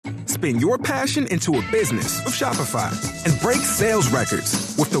spin your passion into a business with Shopify and break sales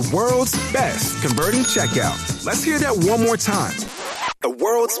records with the world's best converting checkout. Let's hear that one more time. The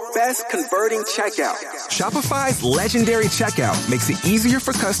world's best converting checkout. Shopify's legendary checkout makes it easier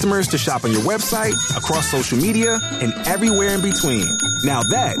for customers to shop on your website, across social media, and everywhere in between. Now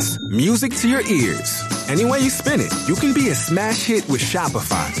that's music to your ears. Any way you spin it, you can be a smash hit with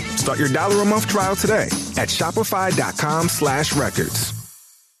Shopify. Start your $1 a month trial today at shopify.com/records.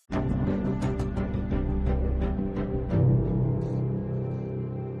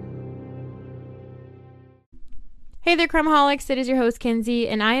 Hey there, Crumaholics. It is your host, Kinsey,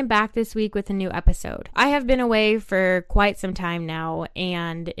 and I am back this week with a new episode. I have been away for quite some time now,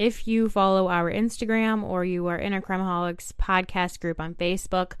 and if you follow our Instagram or you are in a Crumaholics podcast group on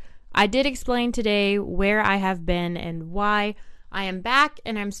Facebook, I did explain today where I have been and why. I am back,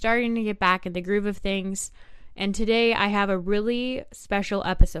 and I'm starting to get back in the groove of things, and today I have a really special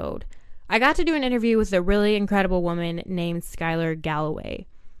episode. I got to do an interview with a really incredible woman named Skylar Galloway.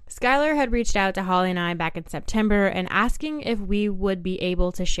 Skylar had reached out to Holly and I back in September and asking if we would be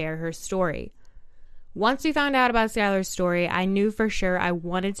able to share her story. Once we found out about Skylar's story, I knew for sure I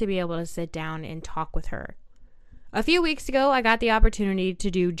wanted to be able to sit down and talk with her. A few weeks ago, I got the opportunity to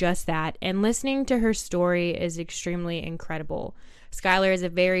do just that, and listening to her story is extremely incredible. Skylar is a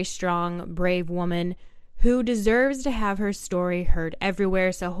very strong, brave woman who deserves to have her story heard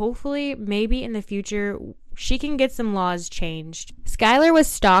everywhere, so hopefully, maybe in the future, she can get some laws changed. Skylar was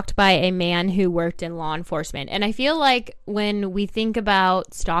stalked by a man who worked in law enforcement, and I feel like when we think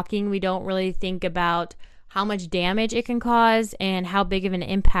about stalking, we don't really think about how much damage it can cause and how big of an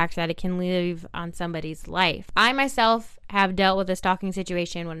impact that it can leave on somebody's life. I myself have dealt with a stalking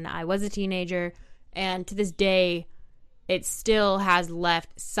situation when I was a teenager, and to this day, it still has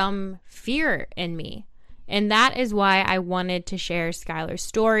left some fear in me. And that is why I wanted to share Skylar's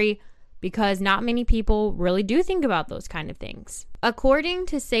story, because not many people really do think about those kind of things. According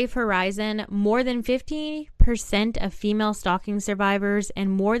to Safe Horizon, more than 50% of female stalking survivors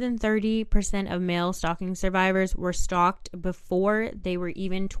and more than 30% of male stalking survivors were stalked before they were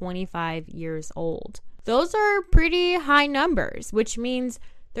even 25 years old. Those are pretty high numbers, which means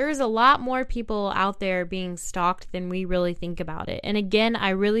there's a lot more people out there being stalked than we really think about it. And again, I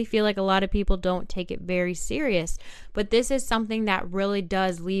really feel like a lot of people don't take it very serious, but this is something that really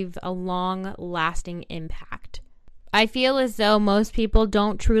does leave a long-lasting impact. I feel as though most people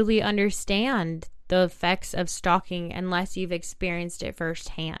don't truly understand the effects of stalking unless you've experienced it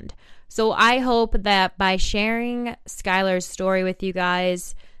firsthand. So I hope that by sharing Skylar's story with you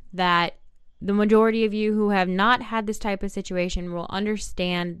guys, that the majority of you who have not had this type of situation will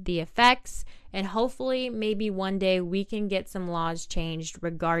understand the effects, and hopefully maybe one day we can get some laws changed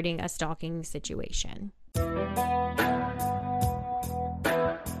regarding a stalking situation.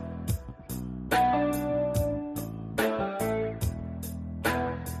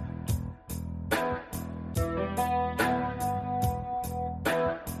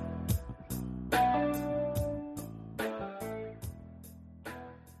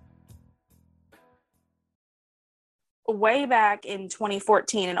 Way back in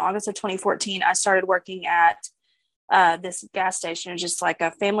 2014, in August of 2014, I started working at this gas station, just like a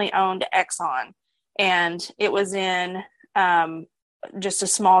family-owned Exxon. And it was in just a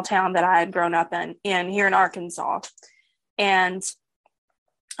small town that I had grown up in here in Arkansas. And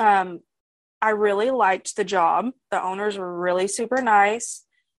I really liked the job. The owners were really super nice.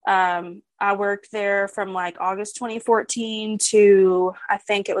 I worked there from like August 2014 to I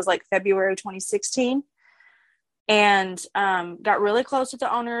think it was like February 2016. And got really close with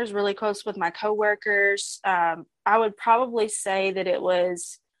the owners, really close with my coworkers. I would probably say that it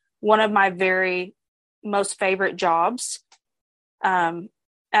was one of my very most favorite jobs. At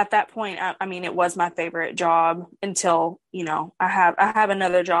that point, I mean, it was my favorite job until, I have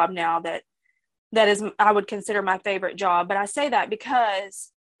another job now that is, I would consider my favorite job. But I say that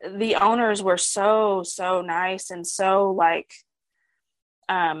because the owners were so nice and so like,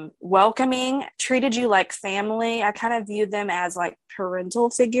 welcoming, treated you like family. I kind of viewed them as like parental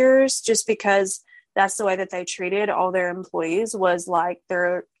figures, just because that's the way that they treated all their employees, was like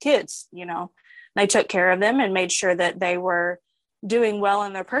their kids. They took care of them and made sure that they were doing well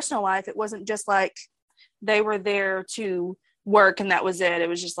in their personal life. It wasn't just like they were there to work and that was it. It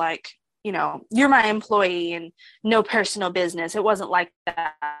was just like, you're my employee and no personal business. It wasn't like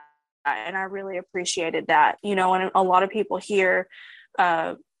that. And I really appreciated that, and a lot of people here,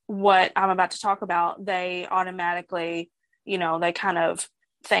 what I'm about to talk about, they automatically, they kind of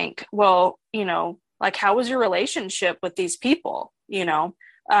think, well, like, how was your relationship with these people? The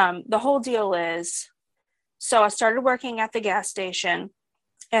whole deal is, so I started working at the gas station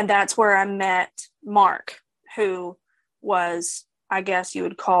And that's where I met Mark, who was, I guess you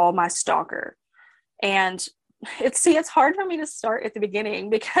would call, my stalker. And it's hard for me to start at the beginning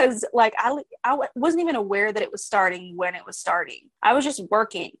because like I wasn't even aware that it was starting when it was starting. I was just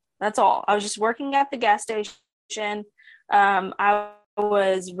working. That's all. I was just working at the gas station. I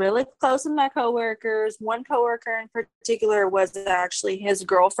was really close with my coworkers. One coworker in particular was actually his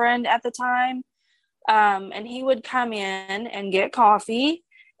girlfriend at the time. And he would come in and get coffee,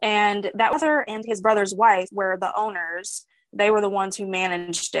 and that was her and his brother's wife were the owners. They were the ones who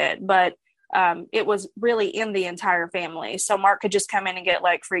managed it, but it was really in the entire family. So Mark could just come in and get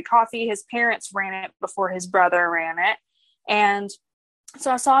like free coffee. His parents ran it before his brother ran it. And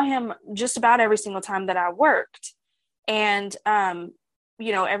so I saw him just about every single time that I worked. And,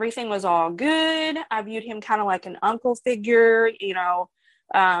 everything was all good. I viewed him kind of like an uncle figure,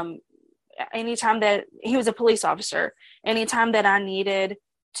 anytime that he was a police officer, anytime that I needed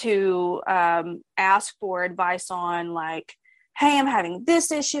to ask for advice on like, hey, I'm having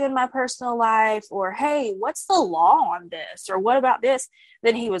this issue in my personal life, or hey, what's the law on this, or what about this,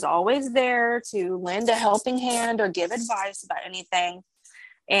 then he was always there to lend a helping hand or give advice about anything.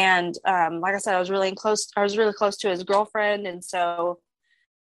 And like I said, I was really close to his girlfriend, and so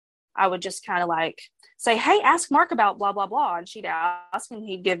I would just kind of like say, hey, ask Mark about blah blah blah, and she'd ask and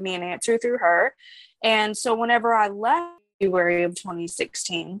he'd give me an answer through her. And so whenever I left February of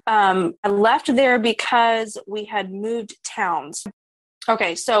 2016. I left there because we had moved towns.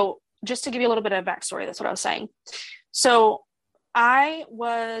 Okay, so just to give you a little bit of backstory, that's what I was saying. So I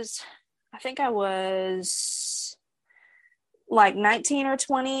think I was like 19 or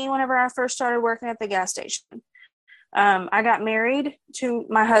 20 whenever I first started working at the gas station. I got married to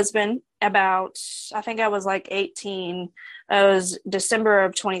my husband about, I think I was like 18. It was December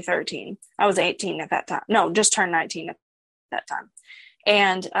of 2013. I was 18 at that time. No, just turned 19 at that time.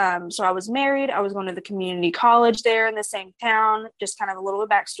 And so I was married. I was going to the community college there in the same town. Just kind of a little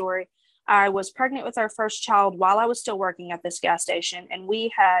bit of backstory. I was pregnant with our first child while I was still working at this gas station, and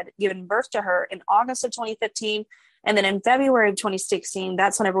we had given birth to her in August of 2015. And then in February of 2016,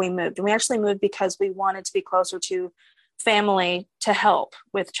 that's whenever we moved. And we actually moved because we wanted to be closer to family to help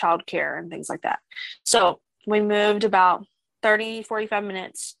with childcare and things like that. So we moved about 45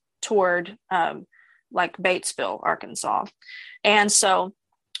 minutes toward like Batesville, Arkansas. And so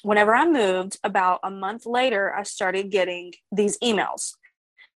whenever I moved, about a month later, I started getting these emails.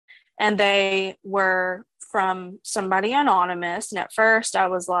 And they were from somebody anonymous. And at first I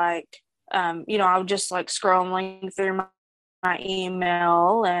was like, I was just like scrolling through my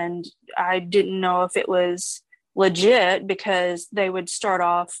email, and I didn't know if it was legit because they would start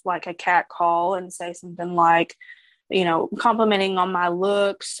off like a cat call and say something like, complimenting on my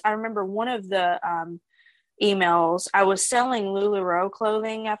looks. I remember one of the emails, I was selling LuLaRoe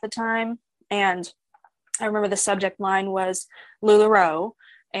clothing at the time, and I remember the subject line was LuLaRoe.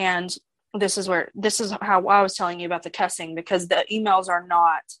 And this is how I was telling you about the cussing, because the emails are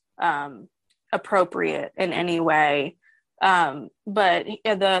not appropriate in any way. But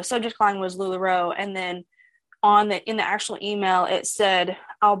the subject line was LuLaRoe. And then in the actual email, it said,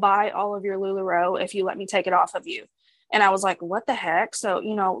 I'll buy all of your LuLaRoe if you let me take it off of you. And I was like, what the heck? So,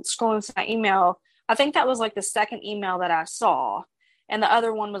 scrolling through my email, I think that was like the second email that I saw. And the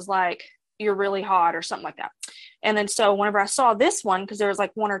other one was like, you're really hot or something like that. And then so whenever I saw this one, because there was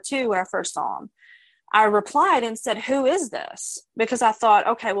like one or two when I first saw them, I replied and said, who is this? Because I thought,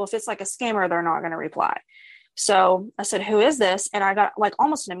 okay, well, if it's like a scammer, they're not going to reply. So I said, who is this? And I got like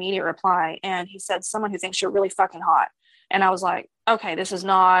almost an immediate reply. And he said, someone who thinks you're really fucking hot. And I was like, okay, this is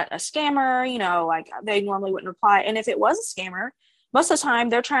not a scammer. Like they normally wouldn't reply. And if it was a scammer, most of the time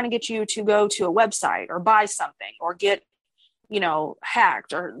they're trying to get you to go to a website or buy something or get,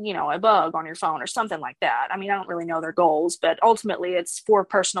 hacked or, a bug on your phone or something like that. I mean, I don't really know their goals, but ultimately it's for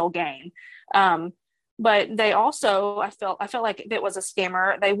personal gain. But they also, I felt like if it was a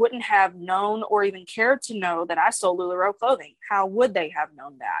scammer, they wouldn't have known or even cared to know that I sold LuLaRoe clothing. How would they have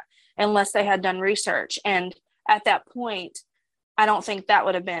known that unless they had done research? And at that point, I don't think that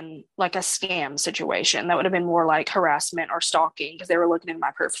would have been like a scam situation. That would have been more like harassment or stalking, because they were looking into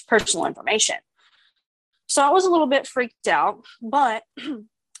my personal information. So I was a little bit freaked out. But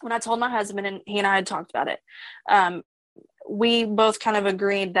when I told my husband, and he and I had talked about it, we both kind of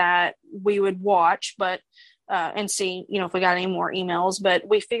agreed that we would watch, and see, if we got any more emails. But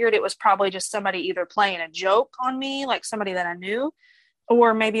we figured it was probably just somebody either playing a joke on me, like somebody that I knew,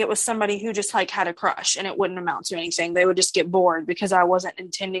 or maybe it was somebody who just like had a crush and it wouldn't amount to anything. They would just get bored because I wasn't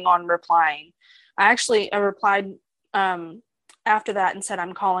intending on replying. I replied after that and said,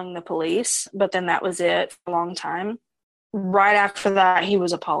 I'm calling the police. But then that was it for a long time. right after that, he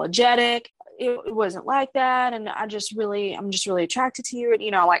was apologetic. It wasn't like that. And I'm just really attracted to you. And,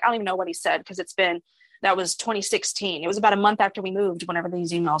 you know, like, I don't even know what he said, because that was 2016. It was about a month after we moved whenever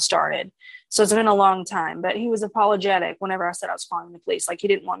these emails started. So it's been a long time, but he was apologetic whenever I said I was calling the police. Like, he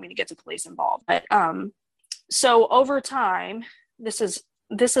didn't want me to get the police involved. But, so over time, this is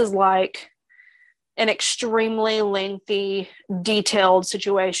like an extremely lengthy, detailed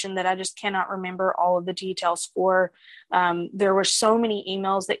situation that I just cannot remember all of the details for. There were so many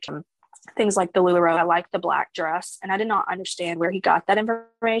emails that came, things like the LuLaRoe, I like the black dress, and I did not understand where he got that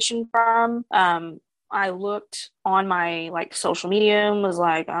information from. I looked on my like social media and was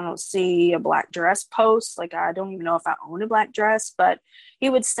like, I don't see a black dress post. Like, I don't even know if I own a black dress, but he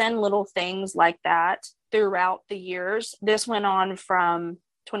would send little things like that throughout the years. This went on from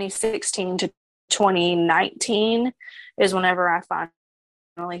 2016 to 2019 is whenever I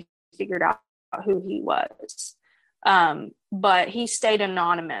finally figured out who he was. But he stayed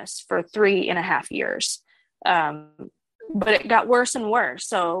anonymous for 3.5 years. But it got worse and worse.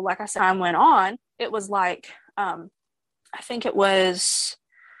 So like I said, time went on. It was like, I think it was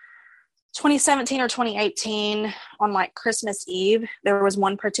 2017 or 2018 on like Christmas Eve. There was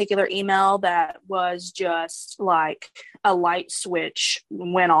one particular email that was just like a light switch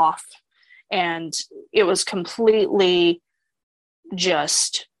went off, and it was completely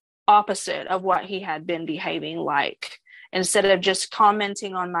just opposite of what he had been behaving like. Instead of just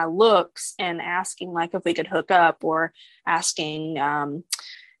commenting on my looks and asking like if we could hook up, or asking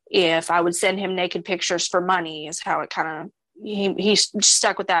if I would send him naked pictures for money, is how it kind of, he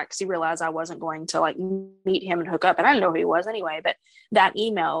stuck with that because he realized I wasn't going to like meet him and hook up. And I didn't know who he was anyway, but that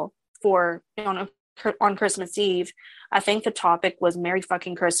email on Christmas Eve, I think the topic was Merry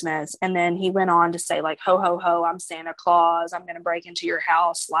fucking Christmas. And then he went on to say like, ho, ho, ho, I'm Santa Claus. I'm going to break into your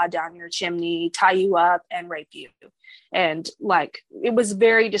house, slide down your chimney, tie you up, and rape you. And like, it was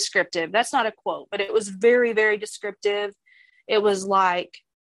very descriptive. That's not a quote, but it was very, very descriptive. It was like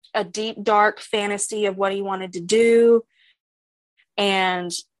a deep, dark fantasy of what he wanted to do. And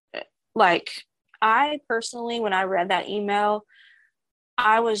like, I personally, when I read that email,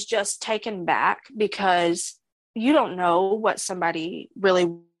 I was just taken back, because you don't know what somebody really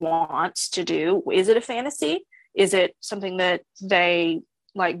wants to do. Is it a fantasy? Is it something that they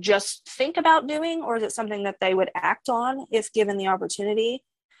like just think about doing, or is it something that they would act on if given the opportunity?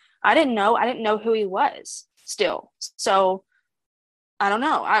 I didn't know who he was still. So I don't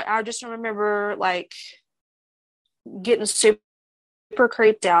know. I just remember like getting super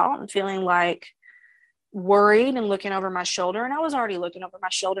creeped out and feeling like worried and looking over my shoulder. And I was already looking over my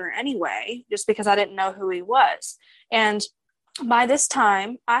shoulder anyway, just because I didn't know who he was. And by this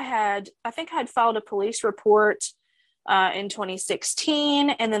time I think I had filed a police report in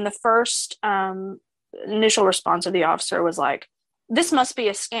 2016. And then the first initial response of the officer was like, this must be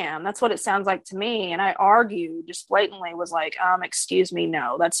a scam. That's what it sounds like to me. And I argued, just blatantly was like, excuse me,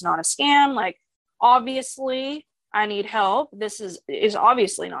 no, that's not a scam. Like, obviously I need help. This is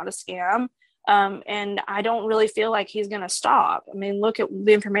obviously not a scam. And I don't really feel like he's going to stop. I mean, look at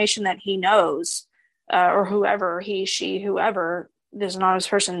the information that he knows, or whoever, he, she, whoever this anonymous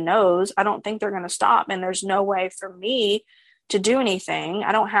person knows. I don't think they're going to stop. And there's no way for me to do anything.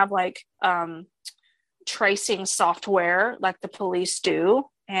 I don't have like tracing software like the police do,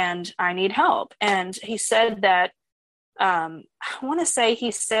 and I need help. And he said that, I want to say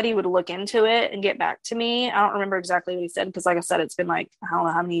he said he would look into it and get back to me. I don't remember exactly what he said, because like I said, it's been like, I don't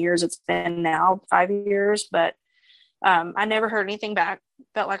know how many years it's been now, 5 years, but I never heard anything back.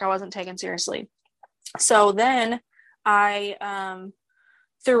 Felt like I wasn't taken seriously. So then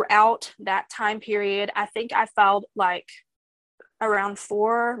throughout that time period, I think I filed like around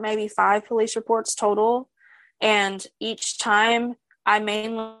 4, maybe 5 police reports total. And each time I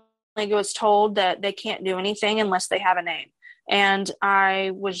mainly was told that they can't do anything unless they have a name. And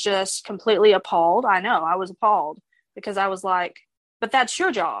I was just completely appalled. I know I was appalled, because I was like, but that's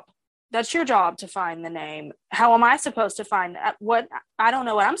your job. That's your job to find the name. How am I supposed to find that? What? I don't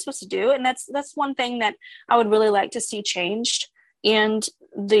know what I'm supposed to do. And that's one thing that I would really like to see changed in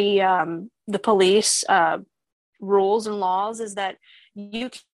the police rules and laws, is that you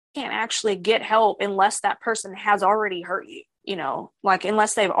can't actually get help unless that person has already hurt you. You know, like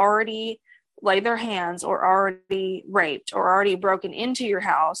unless they've already laid their hands, or already raped, or already broken into your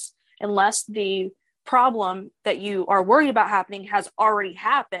house, unless the problem that you are worried about happening has already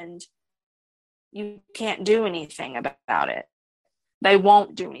happened, you can't do anything about it. They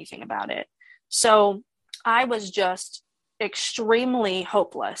won't do anything about it. So I was just extremely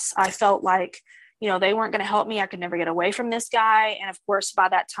hopeless. I felt like, they weren't going to help me. I could never get away from this guy. And of course, by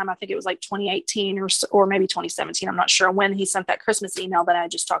that time, I think it was like 2018 or maybe 2017. I'm not sure when he sent that Christmas email that I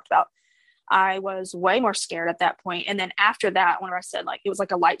just talked about. I was way more scared at that point. And then after that, whenever I said like, it was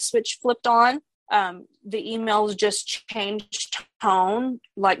like a light switch flipped on, the emails just changed tone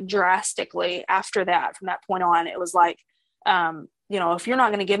like drastically after that. From that point on, it was like, if you're not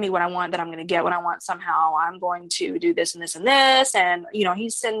going to give me what I want, then I'm going to get what I want somehow. I'm going to do this and this and this. And, he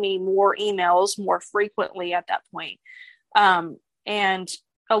sent me more emails more frequently at that point. And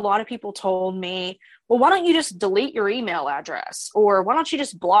a lot of people told me, well, why don't you just delete your email address? Or why don't you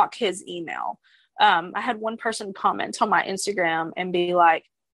just block his email? I had one person comment on my Instagram and be like,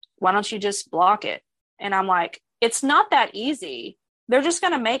 why don't you just block it? And I'm like, it's not that easy. They're just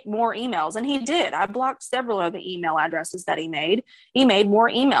going to make more emails. And he did. I blocked several of the email addresses that he made. He made more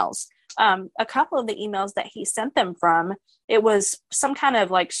emails. A couple of the emails that he sent them from, it was some kind of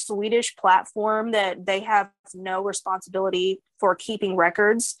like Swedish platform that they have no responsibility for keeping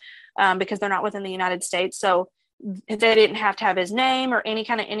records because they're not within the United States. So they didn't have to have his name or any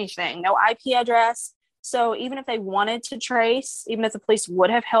kind of anything, no IP address. So even if they wanted to trace, even if the police would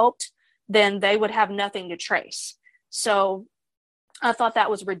have helped, then they would have nothing to trace. So I thought that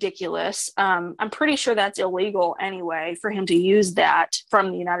was ridiculous. I'm pretty sure that's illegal anyway for him to use that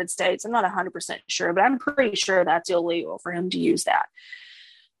from the United States. I'm not 100% sure, but I'm pretty sure that's illegal for him to use that.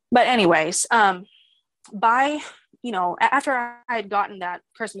 But anyways, after I had gotten that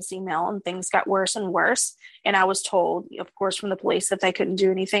Christmas email and things got worse and worse, and I was told, of course, from the police that they couldn't do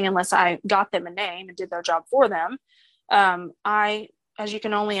anything unless I got them a name and did their job for them. I, as you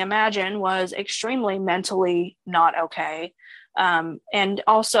can only imagine, was extremely mentally not okay. And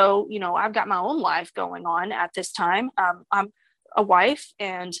also, I've got my own life going on at this time. I'm a wife,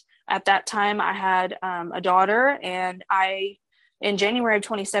 and at that time I had a daughter, and in January of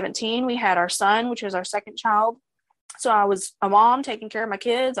 2017, we had our son, which was our second child. So I was a mom taking care of my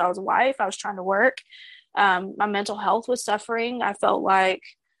kids. I was a wife. I was trying to work. My mental health was suffering. I felt like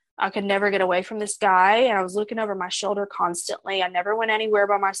I could never get away from this guy, and I was looking over my shoulder constantly. I never went anywhere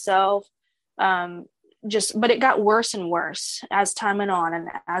by myself. But it got worse and worse as time went on and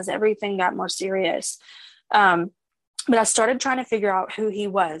as everything got more serious. But I started trying to figure out who he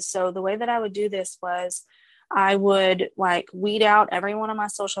was. So the way that I would do this was I would like weed out everyone on my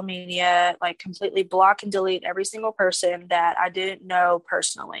social media, like completely block and delete every single person that I didn't know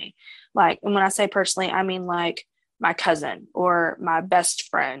personally. Like, and when I say personally, I mean like my cousin or my best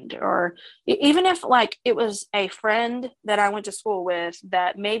friend, or even if like it was a friend that I went to school with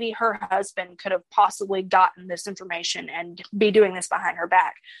that maybe her husband could have possibly gotten this information and be doing this behind her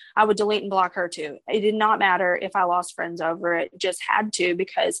back, I would delete and block her too. It did not matter if I lost friends over it, just had to,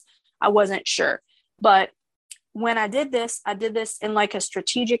 because I wasn't sure. But when I did this in like a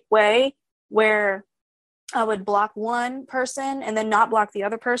strategic way where I would block one person and then not block the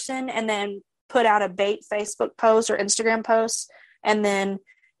other person, and then put out a bait Facebook post or Instagram post. And then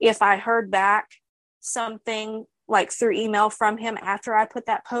if I heard back something like through email from him after I put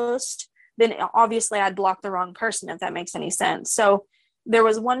that post, then obviously I'd block the wrong person, if that makes any sense. So there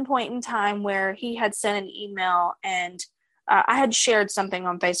was one point in time where he had sent an email, and I had shared something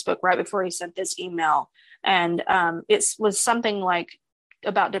on Facebook right before he sent this email. And it was something like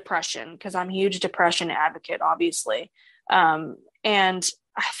about depression, because I'm a huge depression advocate, obviously. And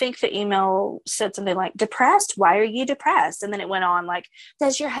I think the email said something like, depressed? Why are you depressed? And then it went on like,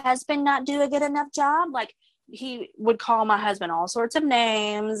 does your husband not do a good enough job? Like, he would call my husband all sorts of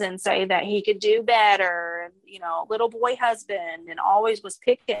names and say that he could do better. And, little boy husband, and always was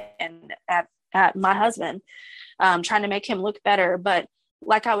picking at my husband, trying to make him look better. But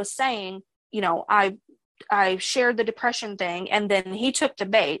like I was saying, I shared the depression thing, and then he took the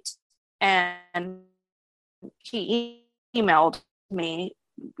bait and he emailed me,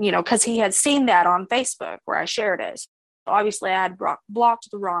 because he had seen that on Facebook where I shared it. So obviously I had blocked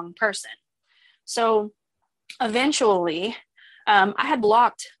the wrong person. So eventually I had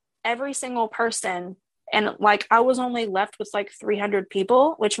blocked every single person, and like I was only left with like 300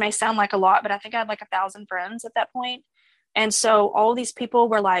 people, which may sound like a lot, but I think I had like 1,000 friends at that point. And so all these people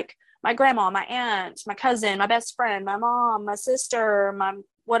were like my grandma, my aunt, my cousin, my best friend, my mom, my sister, my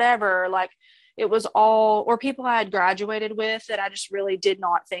whatever. Like, it was all, or people I had graduated with that I just really did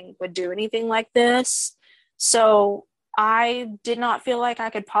not think would do anything like this. So I did not feel like I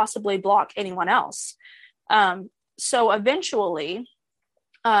could possibly block anyone else. So eventually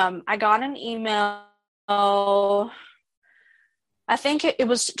I got an email. I think it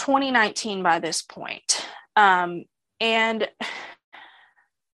was 2019 by this point. And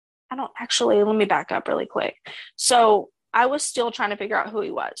I don't actually, let me back up really quick. So I was still trying to figure out who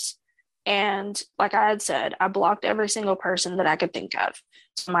he was. And like I had said, I blocked every single person that I could think of.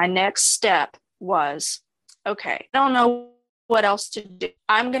 So my next step was, okay, I don't know what else to do.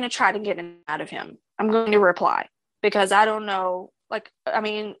 I'm going to try to get it out of him. I'm going to reply because I don't know.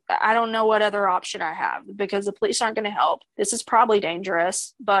 I don't know what other option I have because the police aren't going to help. This is probably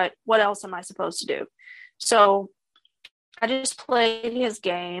dangerous, but what else am I supposed to do? So I just played his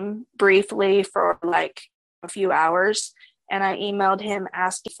game briefly for like a few hours, and I emailed him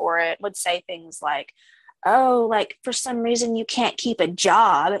asking for it. Would say things like, oh, like for some reason you can't keep a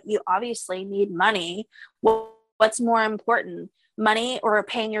job. You obviously need money. Well, what's more important, money or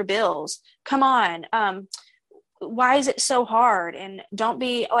paying your bills? Come on. Why is it so hard? And don't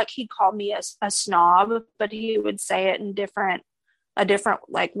be like, he called me a snob, but he would say it in a different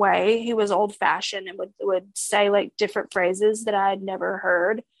like way. He was old fashioned and would say like different phrases that I had never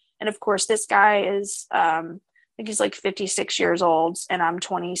heard. And of course, this guy is, I think he's like 56 years old and I'm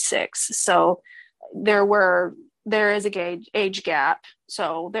 26. So there is a age gap.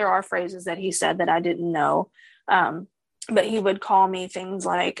 So there are phrases that he said that I didn't know. But he would call me things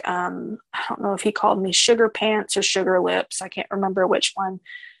like, I don't know if he called me sugar pants or sugar lips. I can't remember which one,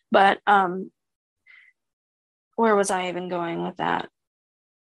 but where was I even going with that?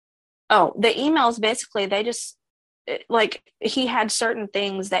 Oh, the emails, basically, they just, like, he had certain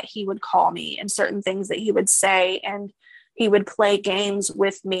things that he would call me and certain things that he would say, and he would play games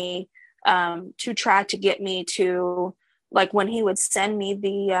with me to try to get me to, like, when he would send me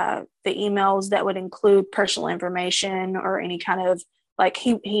the emails that would include personal information or any kind of, like,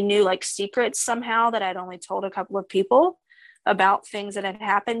 he knew like secrets somehow that I'd only told a couple of people about things that had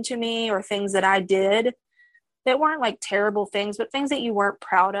happened to me or things that I did that weren't like terrible things, but things that you weren't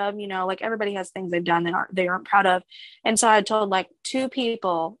proud of, like everybody has things they've done that they aren't proud of. And so I told like two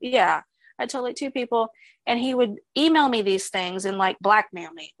people, and he would email me these things and like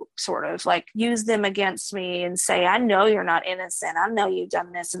blackmail me, sort of like use them against me and say, I know you're not innocent. I know you've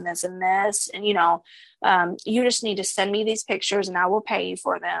done this and this and this. And, you just need to send me these pictures and I will pay you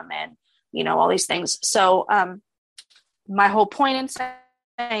for them. And, all these things. So my whole point in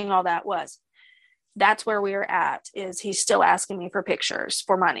saying all that was, that's where we are at, is he's still asking me for pictures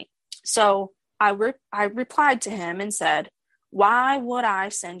for money. So I replied to him and said, why would I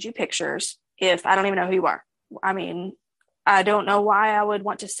send you pictures if I don't even know who you are? I mean, I don't know why I would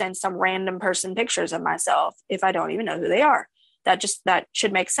want to send some random person pictures of myself if I don't even know who they are. That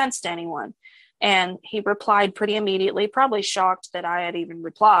should make sense to anyone. And he replied pretty immediately, probably shocked that I had even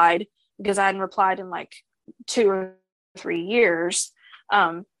replied, because I hadn't replied in like 2 or 3 years.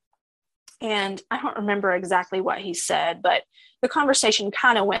 And I don't remember exactly what he said, but the conversation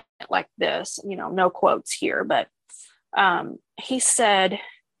kind of went like this, no quotes here, but he said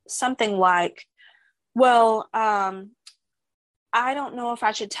something like, well, I don't know if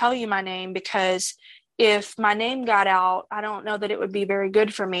I should tell you my name, because if my name got out, I don't know that it would be very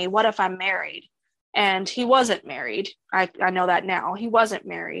good for me. What if I'm married? And he wasn't married. I know that now. He wasn't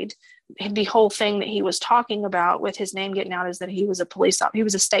married. The whole thing that he was talking about with his name getting out is that he was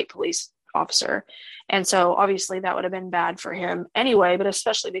a state police officer. And so obviously that would have been bad for him anyway, but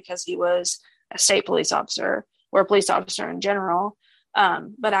especially because he was a state police officer or a police officer in general.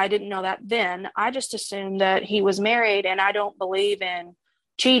 But I didn't know that then. I just assumed that he was married, and I don't believe in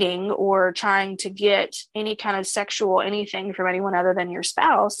cheating or trying to get any kind of sexual anything from anyone other than your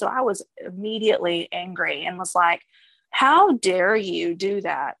spouse. So I was immediately angry and was like, how dare you do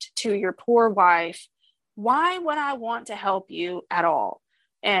that to your poor wife? Why would I want to help you at all?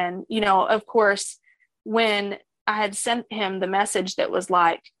 And, of course, when I had sent him the message that was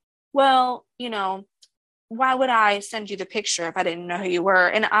like, well, why would I send you the picture if I didn't know who you were?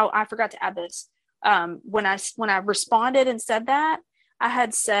 And I forgot to add this. When I responded and said that, I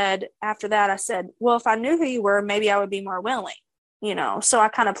had said after that, I said, well, if I knew who you were, maybe I would be more willing, so I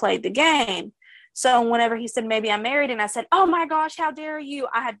kind of played the game. So whenever he said, maybe I'm married, and I said, oh my gosh, how dare you?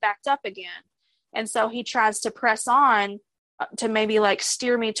 I had backed up again. And so he tries to press on to maybe like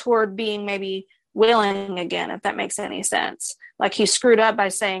steer me toward being maybe willing again, if that makes any sense. Like he screwed up by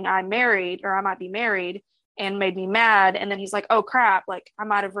saying I'm married, or I might be married, and made me mad. And then he's like, oh crap, like I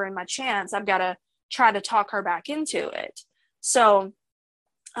might have ruined my chance. I've got to try to talk her back into it. So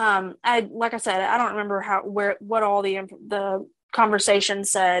like I said, I don't remember what all the conversation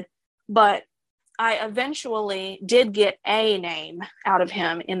said, but I eventually did get a name out of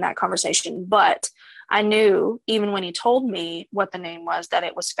him in that conversation, but I knew even when he told me what the name was, that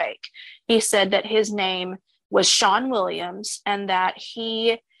it was fake. He said that his name was Sean Williams, and that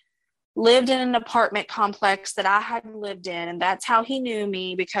he lived in an apartment complex that I hadn't lived in. And that's how he knew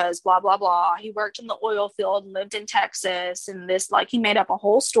me, because blah, blah, blah. He worked in the oil field and lived in Texas. And this, like, he made up a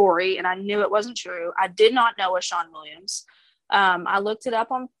whole story, and I knew it wasn't true. I did not know a Sean Williams. I looked it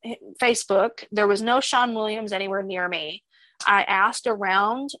up on Facebook. There was no Sean Williams anywhere near me. I asked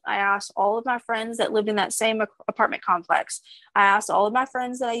around. I asked all of my friends that lived in that same apartment complex. I asked all of my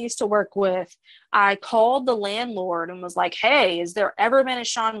friends that I used to work with. I called the landlord and was like, hey, has there ever been a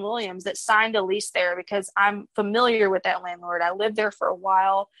Sean Williams that signed a lease there? Because I'm familiar with that landlord. I lived there for a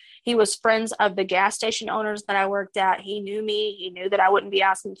while. He was friends of the gas station owners that I worked at. He knew me. He knew that I wouldn't be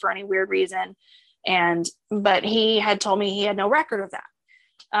asking for any weird reason. But he had told me he had no record of that.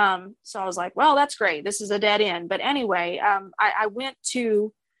 So I was like, well, that's great. This is a dead end. But anyway, I went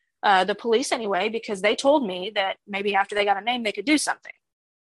to the police anyway, because they told me that maybe after they got a name, they could do something.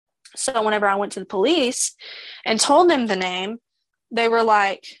 So whenever I went to the police and told them the name, they were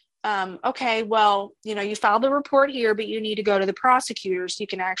like, okay, well, you filed the report here, but you need to go to the prosecutor so you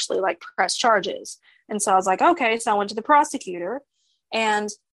can actually like press charges. And so I was like, okay. So I went to the prosecutor, and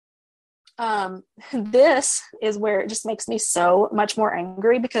this is where it just makes me so much more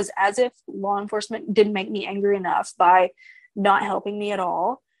angry, because as if law enforcement didn't make me angry enough by not helping me at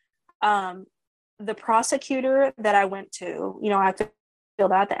all. The prosecutor that I went to, I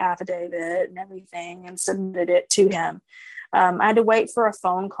filled out the affidavit and everything and submitted it to him. I had to wait for a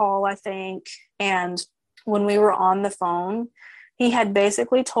phone call, I think. And when we were on the phone, he had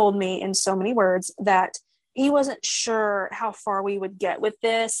basically told me in so many words that he wasn't sure how far we would get with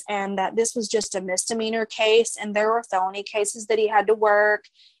this, and that this was just a misdemeanor case, and there were felony cases that he had to work,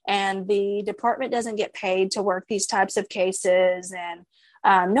 and the department doesn't get paid to work these types of cases. And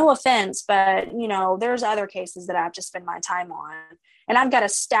no offense, but there's other cases that I have to spend my time on, and I've got a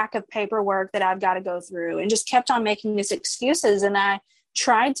stack of paperwork that I've got to go through, and just kept on making these excuses. And I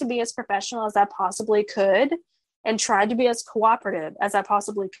tried to be as professional as I possibly could, and tried to be as cooperative as I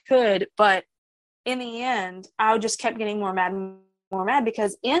possibly could, but in the end, I just kept getting more mad and more mad,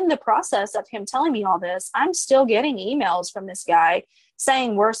 because in the process of him telling me all this, I'm still getting emails from this guy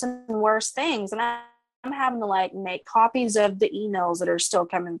saying worse and worse things. And I'm having to like make copies of the emails that are still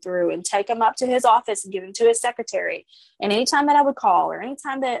coming through and take them up to his office and give them to his secretary. And anytime that I would call, or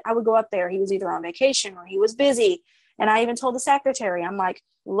anytime that I would go up there, he was either on vacation or he was busy. And I even told the secretary, I'm like,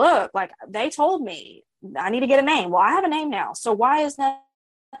 look, like they told me I need to get a name. Well, I have a name now. So why is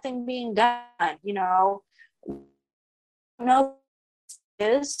nothing being done? No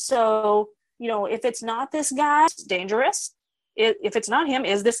is. So if it's not this guy, it's dangerous. If it's not him,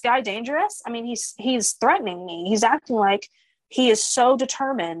 is this guy dangerous? I mean, he's threatening me. He's acting like he is so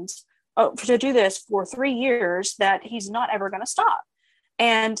determined to do this for 3 years that he's not ever going to stop.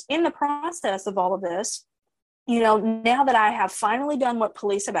 And in the process of all of this, now that I have finally done what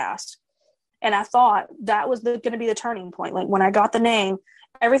police have asked, and I thought that was going to be the turning point. Like when I got the name,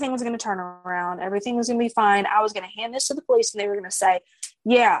 everything was going to turn around. Everything was going to be fine. I was going to hand this to the police, and they were going to say,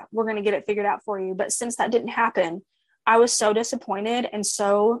 yeah, we're going to get it figured out for you. But since that didn't happen, I was so disappointed, and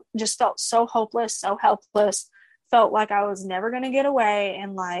so just felt so hopeless, so helpless, felt like I was never going to get away.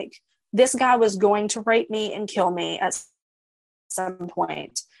 And like this guy was going to rape me and kill me at some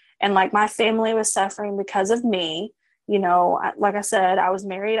point. And like my family was suffering because of me. Like I said, I was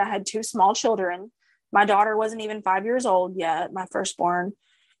married. I had 2 small children. My daughter wasn't even 5 years old yet. My firstborn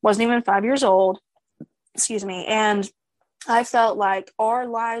wasn't even 5 years old. Excuse me. And I felt like our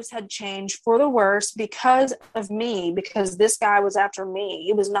lives had changed for the worse because of me, because this guy was after me.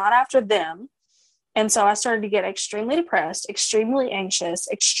 He was not after them. And so I started to get extremely depressed, extremely anxious,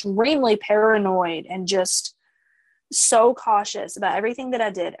 extremely paranoid, and just so cautious about everything that I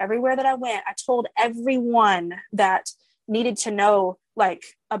did. Everywhere that I went, I told everyone that needed to know like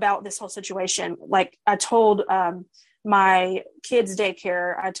about this whole situation. Like I told my kids'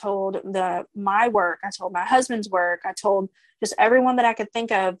 daycare, I told my work, I told my husband's work, I told just everyone that I could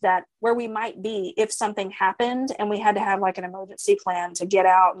think of that where we might be if something happened and we had to have like an emergency plan to get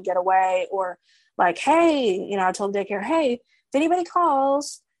out and get away. Or like, hey, I told daycare, hey, if anybody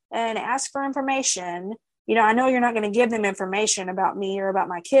calls and asks for information, I know you're not going to give them information about me or about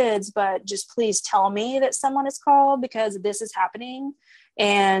my kids, but just please tell me that someone is called because this is happening.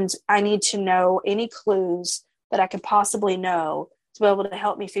 And I need to know any clues that I could possibly know to be able to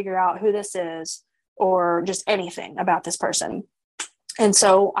help me figure out who this is or just anything about this person. And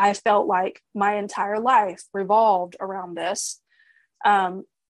so I felt like my entire life revolved around this. And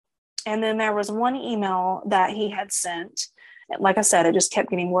then there was one email that he had sent. Like I said, it just kept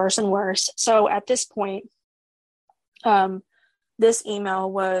getting worse and worse. So at this point, this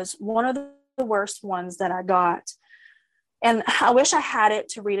email was one of the worst ones that I got. And I wish I had it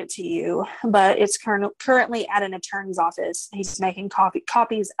to read it to you, but it's currently at an attorney's office. He's making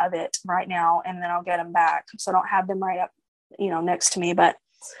copies of it right now, and then I'll get them back. So I don't have them right up, next to me. But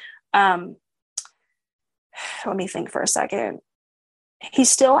let me think for a second.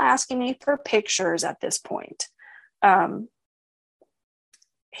 He's still asking me for pictures at this point.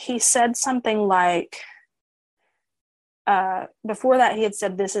 He said something like, before that, he had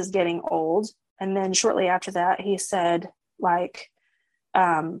said, "This is getting old." And then shortly after that, he said, like,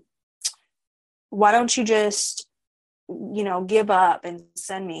 why don't you just, give up and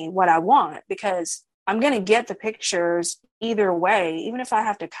send me what I want? Because I'm going to get the pictures either way, even if I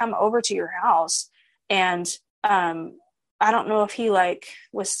have to come over to your house. And I don't know if he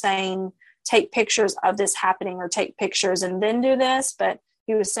was saying, take pictures of this happening or take pictures and then do this, but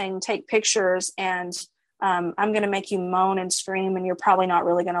he was saying, take pictures and I'm going to make you moan and scream and you're probably not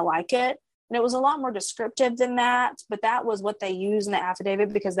really going to like it. And it was a lot more descriptive than that, but that was what they used in the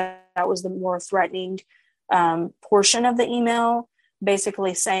affidavit because that was the more threatening portion of the email,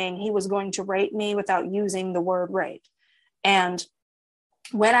 basically saying he was going to rape me without using the word rape. And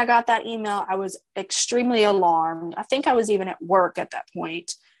when I got that email, I was extremely alarmed. I think I was even at work at that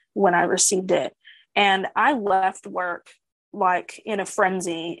point when I received it. And I left work in a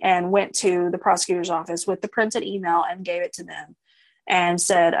frenzy and went to the prosecutor's office with the printed email and gave it to them and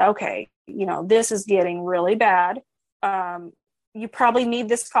said, okay, this is getting really bad. You probably need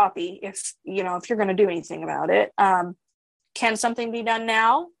this copy if you're going to do anything about it. Can something be done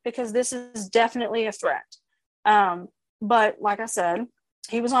now? Because this is definitely a threat. But like I said,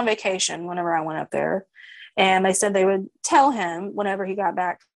 he was on vacation whenever I went up there, and they said they would tell him whenever he got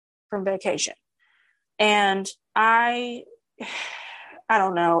back from vacation. And I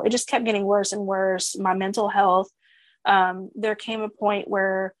don't know, it just kept getting worse and worse. My mental health, there came a point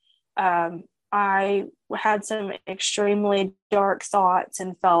where I had some extremely dark thoughts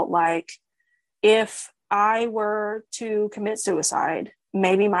and felt like if I were to commit suicide,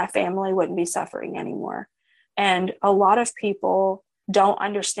 maybe my family wouldn't be suffering anymore. And a lot of people don't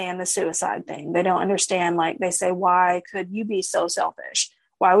understand the suicide thing. They don't understand, they say, why could you be so selfish?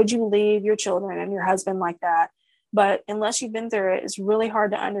 Why would you leave your children and your husband like that? But unless you've been through it, it's really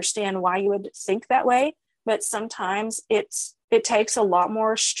hard to understand why you would think that way. But sometimes it takes a lot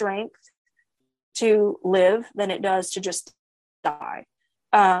more strength to live than it does to just die.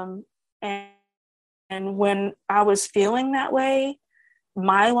 And when I was feeling that way,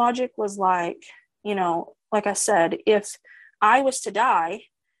 my logic was like I said, if I was to die,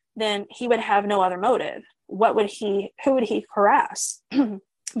 then he would have no other motive. Who would he harass?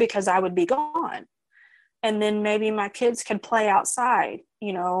 Because I would be gone. And then maybe my kids could play outside,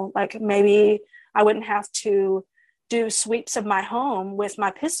 maybe I wouldn't have to do sweeps of my home with my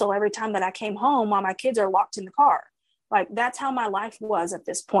pistol every time that I came home while my kids are locked in the car. That's how my life was at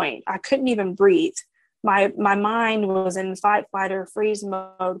this point. I couldn't even breathe. My mind was in fight, flight, or freeze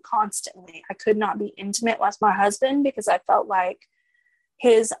mode constantly. I could not be intimate with my husband because I felt like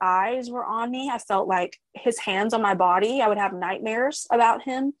his eyes were on me. I felt like his hands on my body. I would have nightmares about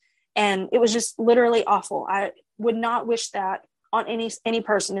him. And it was just literally awful. I would not wish that on any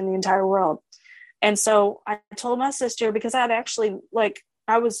person in the entire world. And so I told my sister, because I'd actually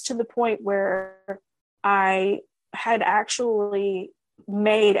I was to the point where I had actually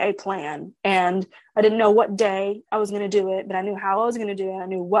made a plan, and I didn't know what day I was going to do it, but I knew how I was going to do it. I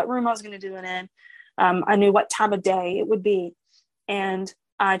knew what room I was going to do it in. I knew what time of day it would be. And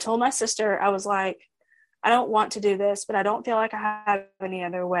I told my sister, I was like, I don't want to do this, but I don't feel like I have any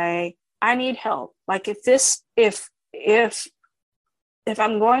other way. I need help. If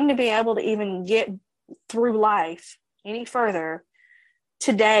I'm going to be able to even get through life any further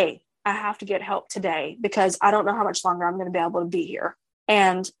today, I have to get help today because I don't know how much longer I'm going to be able to be here.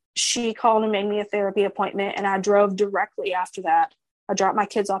 And she called and made me a therapy appointment, and I drove directly after that. I dropped my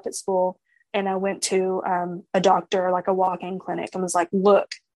kids off at school and I went to a doctor, a walk-in clinic, and was like,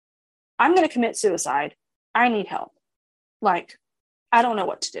 look, I'm going to commit suicide. I need help. I don't know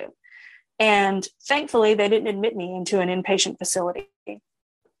what to do. And thankfully, they didn't admit me into an inpatient facility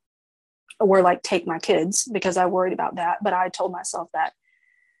or take my kids because I worried about that. But I told myself that,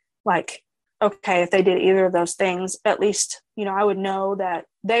 okay, if they did either of those things, at least, I would know that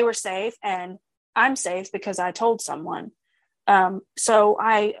they were safe and I'm safe because I told someone. So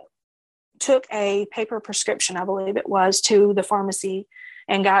I took a paper prescription, I believe it was, to the pharmacy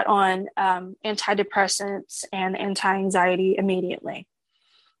and got on antidepressants and anti-anxiety immediately,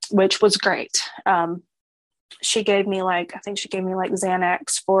 which was great. She gave me I think she gave me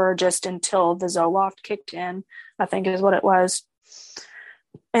Xanax for just until the Zoloft kicked in, I think is what it was.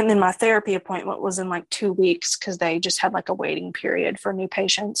 And then my therapy appointment was in like 2 weeks because they just had like a waiting period for new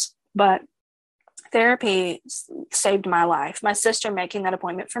patients. But therapy saved my life. My sister making that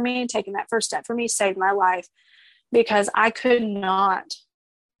appointment for me, taking that first step for me, saved my life, because I could not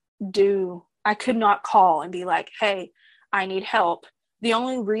call and be like, hey, I need help. The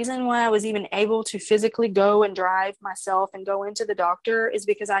only reason why I was even able to physically go and drive myself and go into the doctor is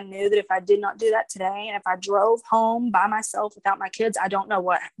because I knew that if I did not do that today, and if I drove home by myself without my kids, I don't know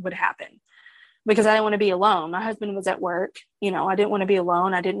what would happen, because I didn't want to be alone. My husband was at work. I didn't want to be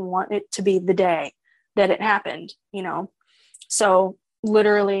alone. I didn't want it to be the day that it happened, So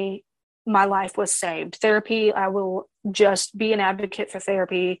literally my life was saved. Therapy, I will just be an advocate for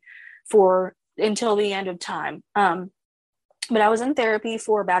therapy for until the end of time. But I was in therapy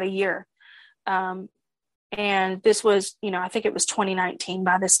for about a year. And this was, I think it was 2019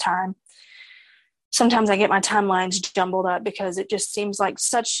 by this time. Sometimes I get my timelines jumbled up because it just seems like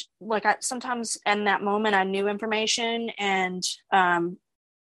sometimes in that moment I knew information, and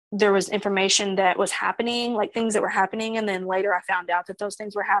there was information that was happening, like things that were happening. And then later I found out that those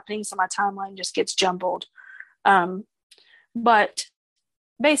things were happening. So my timeline just gets jumbled. But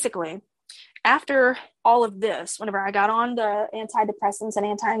basically, after all of this, whenever I got on the antidepressants and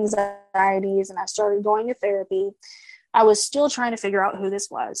anti-anxieties and I started going to therapy, I was still trying to figure out who this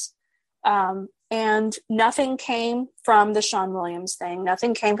was. And nothing came from the Sean Williams thing.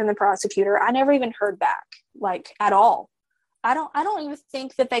 Nothing came from the prosecutor. I never even heard back, like, at all. I don't even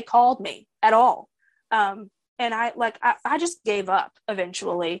think that they called me at all. And I just gave up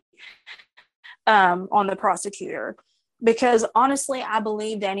eventually on the prosecutor, because honestly, I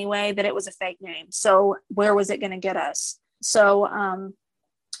believed anyway that it was a fake name. So where was it going to get us? So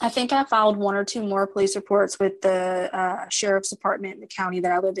I think I filed 1 or 2 more police reports with the sheriff's department in the county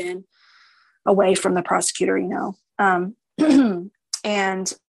that I live in, away from the prosecutor,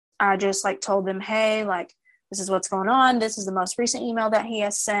 and I just told them, hey, this is what's going on. This is the most recent email that he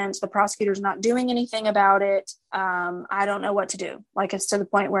has sent. The prosecutor's not doing anything about it. I don't know what to do. It's to the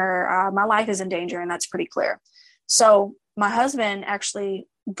point where my life is in danger, and that's pretty clear. So my husband actually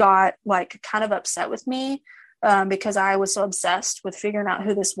got kind of upset with me because I was so obsessed with figuring out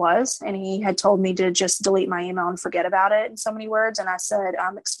who this was. And he had told me to just delete my email and forget about it in so many words. And I said,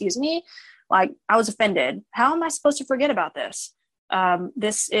 excuse me, I was offended. How am I supposed to forget about this?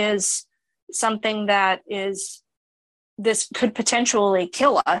 This is something this could potentially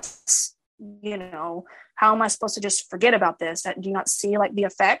kill us. How am I supposed to just forget about this? Do you not see the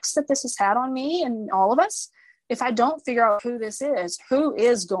effects that this has had on me and all of us? If I don't figure out who this is, who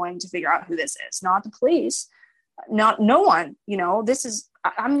is going to figure out who this is? Not the police, no one.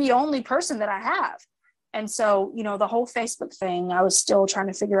 I'm the only person that I have. And so, the whole Facebook thing, I was still trying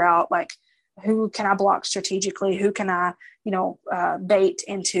to figure out who can I block strategically? Who can I, bait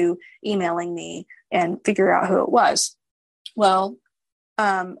into emailing me and figure out who it was? Well,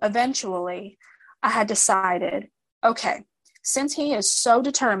 eventually I had decided, okay, since he is so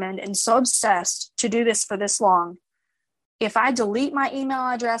determined and so obsessed to do this for this long, if I delete my email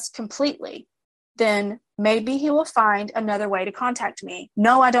address completely, then maybe he will find another way to contact me.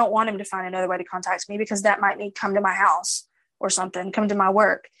 No, I don't want him to find another way to contact me, because that might mean come to my house or something, come to my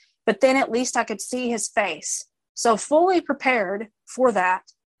work. But then at least I could see his face. So fully prepared for that.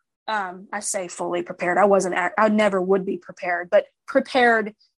 I say fully prepared. I never would be prepared, but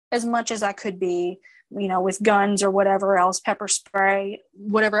prepared as much as I could be, with guns or whatever else, pepper spray,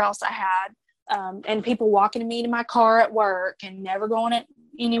 whatever else I had. And people walking me to my car at work, and never going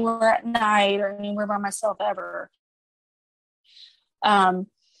anywhere at night or anywhere by myself ever.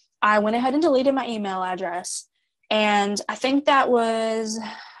 I went ahead and deleted my email address. And I think that was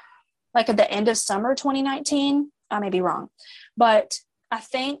at the end of summer 2019. I may be wrong, but I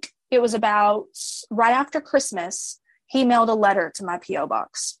think it was about right after Christmas, he mailed a letter to my P.O.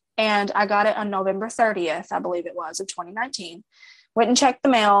 box, and I got it on November 30th, I believe it was, of 2019. Went and checked the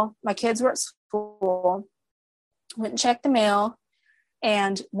mail. My kids were at school. Went and checked the mail.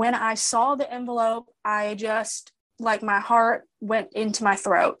 And when I saw the envelope, I just, my heart went into my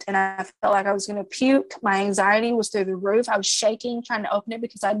throat, and I felt like I was going to puke. My anxiety was through the roof. I was shaking trying to open it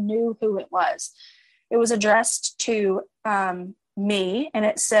because I knew who it was. It was addressed to me, and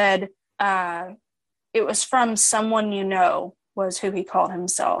it said, it was from someone was who he called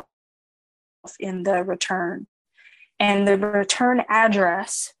himself in the return. And the return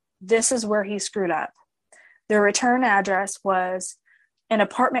address, this is where he screwed up. The return address was an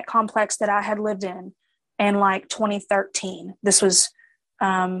apartment complex that I had lived in 2013. This was,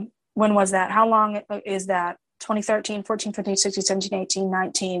 when was that? How long is that? 2013, 14, 15, 16, 17, 18,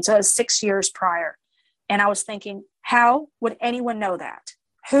 19. So it was 6 years prior. And I was thinking, how would anyone know that?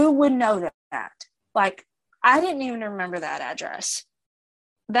 Who would know that? Like, I didn't even remember that address.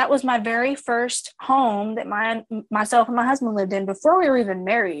 That was my very first home that myself and my husband lived in before we were even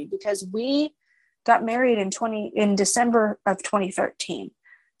married, because we got married in December of 2013.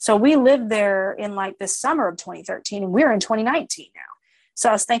 So we lived there in like the summer of 2013, and we're in 2019 now. So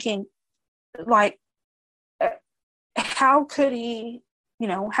I was thinking, like, how could he,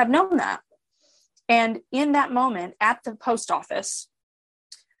 have known that? And in that moment at the post office,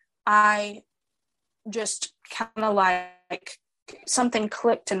 I just kind of like something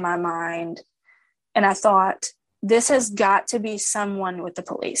clicked in my mind. And I thought, this has got to be someone with the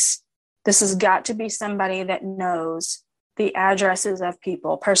police. This has got to be somebody that knows the addresses of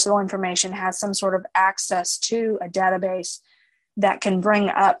people, personal information, has some sort of access to a database that can bring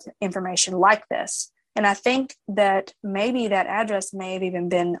up information like this. And I think that maybe that address may have even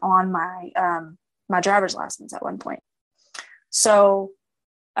been on my my driver's license at one point. So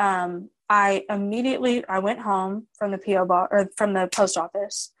I went home from the PO box, or from the post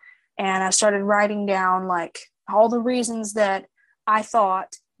office, and I started writing down like all the reasons that I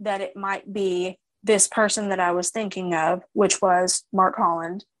thought that it might be this person that I was thinking of, which was Mark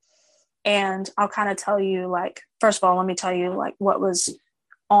Holland. And I'll kind of tell you, like, first of all, let me tell you like what was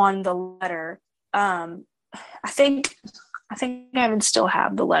on the letter. I think I even still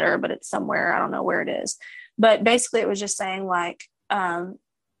have the letter, but it's somewhere. I don't know where it is. But basically it was just saying like,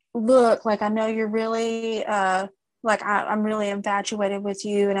 look, like, I know you're really, like, I'm really infatuated with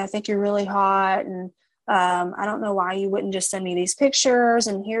you, and I think you're really hot. And I don't know why you wouldn't just send me these pictures.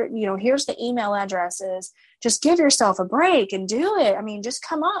 And here, here's the email addresses. Just give yourself a break and do it. I mean, just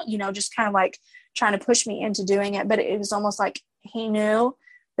come on, just kind of like trying to push me into doing it. But it was almost like he knew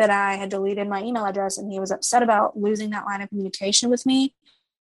that I had deleted my email address, and he was upset about losing that line of communication with me.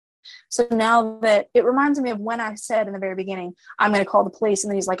 So now that it reminds me of when I said in the very beginning, I'm going to call the police, and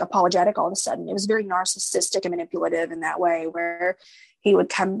then he's like apologetic all of a sudden. It was very narcissistic and manipulative in that way, where he would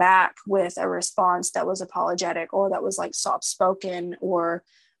come back with a response that was apologetic, or that was like soft spoken, or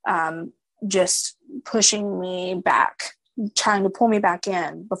just pushing me back, trying to pull me back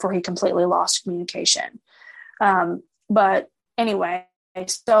in before he completely lost communication. But anyway,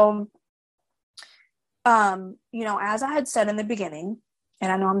 so, as I had said in the beginning,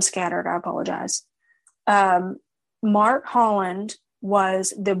 and I know I'm scattered, I apologize. Mark Holland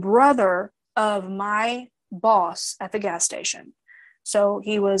was the brother of my boss at the gas station. So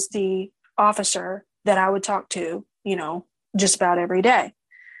he was the officer that I would talk to, just about every day.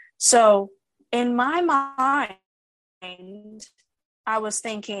 So in my mind, I was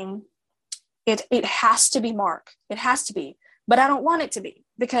thinking, it has to be Mark. It has to be. But I don't want it to be,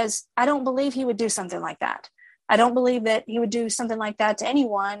 because I don't believe he would do something like that. I don't believe that he would do something like that to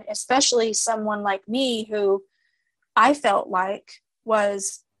anyone, especially someone like me who I felt like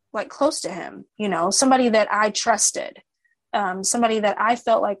was like close to him, somebody that I trusted, somebody that I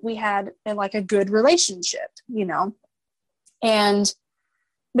felt like we had like a good relationship,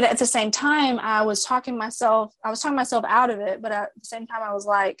 but at the same time, I was talking myself out of it. But at the same time, I was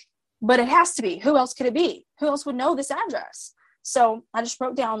like, but it has to be. Who else could it be? Who else would know this address? So I just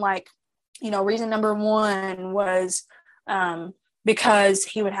wrote down like, reason number one was because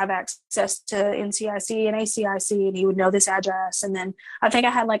he would have access to NCIC and ACIC, and he would know this address. And then I think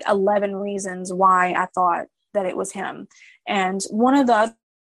I had like 11 reasons why I thought that it was him. And one of the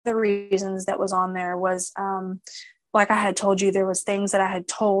other reasons that was on there was, like I had told you, there was things that I had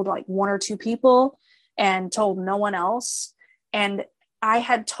told like one or two people and told no one else. And I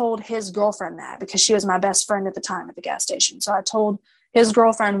had told his girlfriend that, because she was my best friend at the time at the gas station. So I told his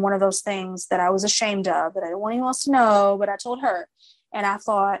girlfriend one of those things that I was ashamed of, that I didn't want anyone else to know, but I told her. And I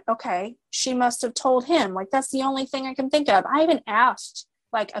thought, okay, she must have told him. Like, that's the only thing I can think of. I even asked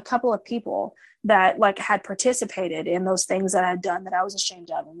like a couple of people that like had participated in those things that I had done that I was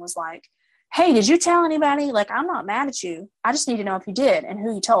ashamed of, and was like, hey, did you tell anybody? Like, I'm not mad at you. I just need to know if you did and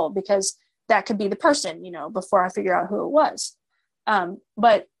who you told, because that could be the person, before I figure out who it was.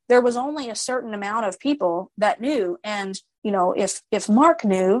 But there was only a certain amount of people that knew. And, if Mark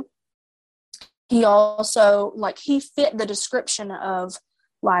knew, he also like, he fit the description of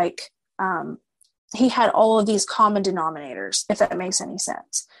like, he had all of these common denominators, if that makes any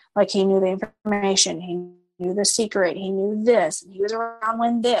sense. Like, he knew the information, he knew the secret, he knew this, and he was around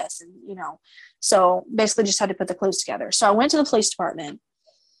when this, and, so basically just had to put the clues together. So I went to the police department,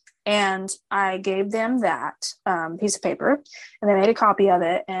 and I gave them that piece of paper, and they made a copy of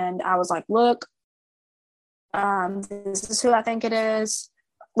it. And I was like, look, this is who I think it is.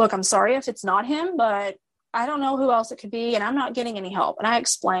 Look, I'm sorry if it's not him, but I don't know who else it could be, and I'm not getting any help. And I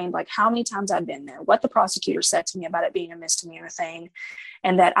explained like how many times I'd been there, what the prosecutor said to me about it being a misdemeanor thing,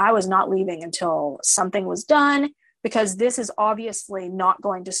 and that I was not leaving until something was done, because this is obviously not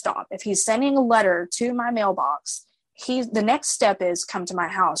going to stop. If he's sending a letter to my mailbox, the next step is come to my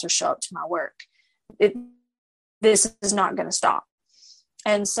house or show up to my work. This is not going to stop.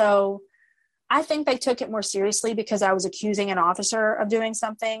 And so I think they took it more seriously because I was accusing an officer of doing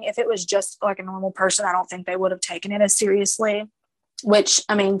something. If it was just like a normal person, I don't think they would have taken it as seriously, which,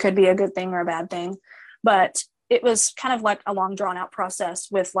 I mean, could be a good thing or a bad thing. But it was kind of like a long drawn out process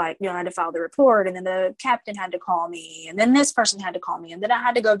with like, I had to file the report, and then the captain had to call me, and then this person had to call me. And then I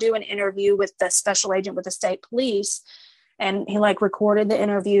had to go do an interview with the special agent with the state police. And he like recorded the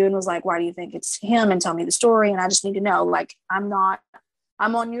interview and was like, why do you think it's him? And tell me the story. And I just need to know, like, I'm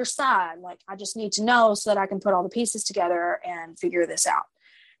on your side. Like, I just need to know so that I can put all the pieces together and figure this out.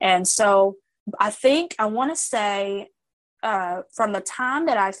 And so I want to say from the time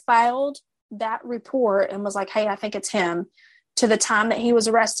that I filed that report and was like, hey, I think it's him, to the time that he was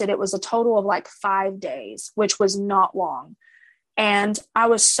arrested, it was a total of like 5 days, which was not long. And I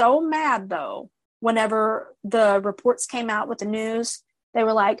was so mad though, whenever the reports came out with the news, they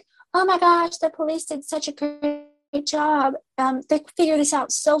were like, oh my gosh, the police did such a great job. They figured this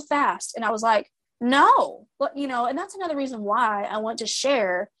out so fast. And I was like, no, but and that's another reason why I want to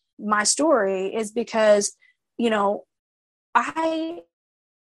share my story, is because,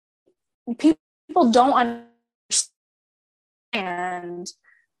 people don't understand,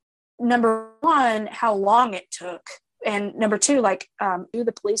 number one, how long it took. And number two, like, do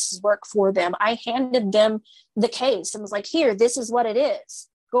the police's work for them. I handed them the case and was like, here, this is what it is.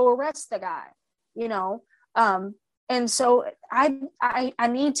 Go arrest the guy, and so I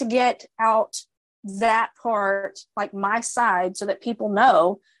need to get out that part, like my side, so that people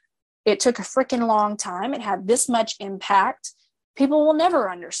know it took a freaking long time. It had this much impact. People will never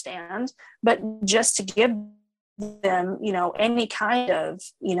understand, but just to give them, any kind of,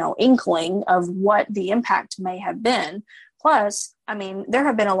 inkling of what the impact may have been. Plus, I mean, there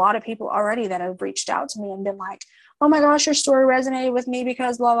have been a lot of people already that have reached out to me and been like, oh my gosh, your story resonated with me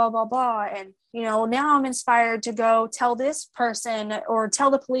because blah, blah, blah, blah. And, now I'm inspired to go tell this person or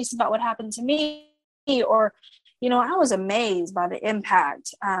tell the police about what happened to me. Or, I was amazed by the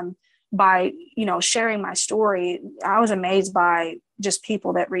impact by, sharing my story. I was amazed by just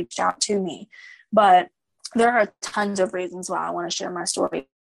people that reached out to me. But there are tons of reasons why I want to share my story.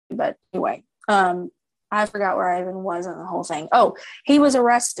 But anyway, I forgot where I even was in the whole thing. Oh, he was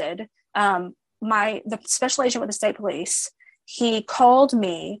arrested. The special agent with the state police, he called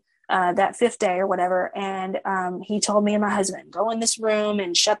me that fifth day or whatever. And he told me and my husband, go in this room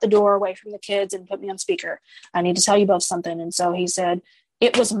and shut the door away from the kids and put me on speaker. I need to tell you both something. And so he said,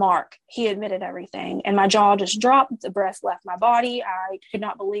 it was Mark. He admitted everything. And my jaw just dropped. The breath left my body. I could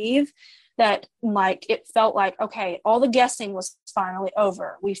not believe that, like, it felt like, okay, all the guessing was finally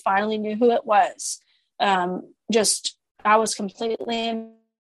over. We finally knew who it was. I was completely in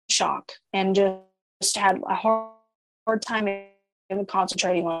shock and just had a hard time even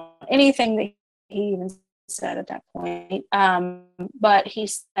concentrating on anything that he even said at that point. But he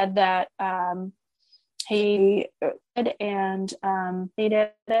said that he did, and he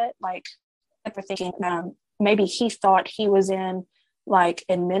did it, like, after thinking maybe he thought he was in like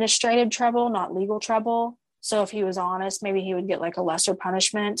administrative trouble, not legal trouble. So if he was honest, maybe he would get like a lesser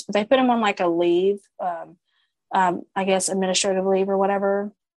punishment. But they put him on like a leave, I guess administrative leave or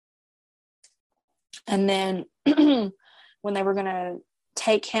whatever. And then when they were going to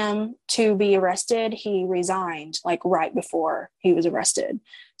take him to be arrested, he resigned like right before he was arrested.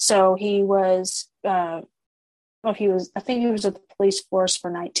 So he was, I think he was at the police force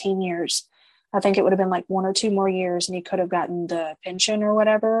for 19 years. I think it would have been like 1 or 2 more years and he could have gotten the pension or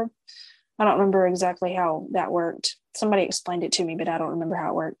whatever. I don't remember exactly how that worked. Somebody explained it to me, but I don't remember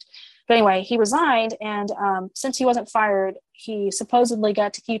how it worked. But anyway, he resigned, and since he wasn't fired, he supposedly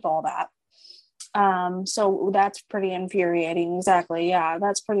got to keep all that. So that's pretty infuriating. Exactly. Yeah,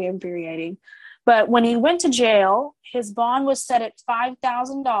 that's pretty infuriating. But when he went to jail, his bond was set at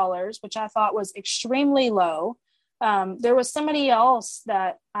 $5,000, which I thought was extremely low. There was somebody else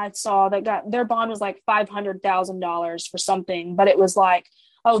that I saw that got their bond was like $500,000 for something, but it was like,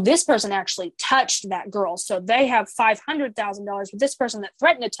 oh, this person actually touched that girl, so they have $500,000. But this person that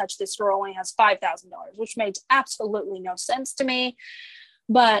threatened to touch this girl only has $5,000, which made absolutely no sense to me.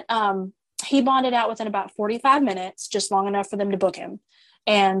 But he bonded out within about 45 minutes, just long enough for them to book him.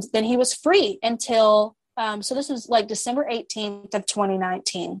 And then he was free until, so this was like December 18th of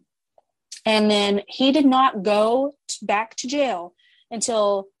 2019. And then he did not go back to jail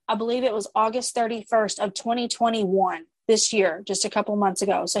until I believe it was August 31st of 2021, this year, just a couple months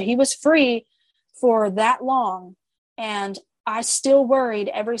ago. So he was free for that long. And I still worried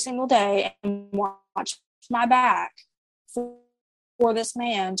every single day and watched my back for this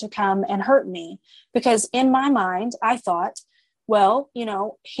man to come and hurt me. Because in my mind, I thought, well,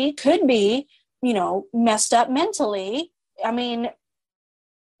 he could be, messed up mentally. I mean,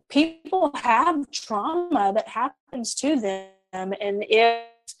 people have trauma that happens to them. And if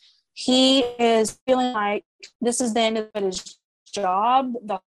he is feeling like this is the end of his job,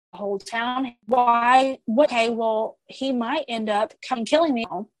 the whole town, okay, well, he might end up killing me.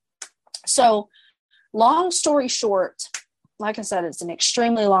 So long story short, like I said, it's an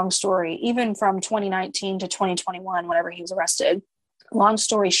extremely long story, even from 2019 to 2021, whenever he was arrested. Long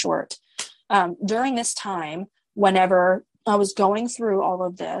story short, during this time, whenever I was going through all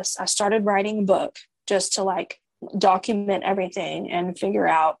of this, I started writing a book just to document everything and figure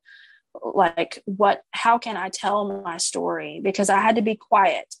out how can I tell my story? Because I had to be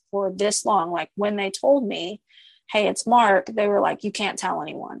quiet for this long. Like when they told me, hey, it's Mark, they were like, you can't tell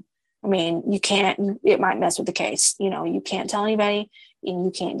anyone. I mean, you can't, it might mess with the case. You can't tell anybody and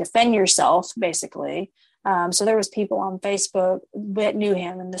you can't defend yourself, basically. So there was people on Facebook that knew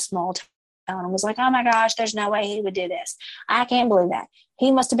him in the small town and was like, oh my gosh, there's no way he would do this. I can't believe that. He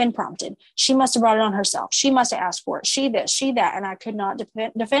must have been prompted. She must have brought it on herself. She must have asked for it. She this, she that. And I could not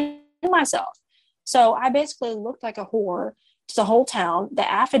defend myself. So I basically looked like a whore to the whole town. The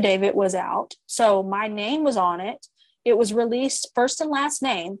affidavit was out. So my name was on it. It was released first and last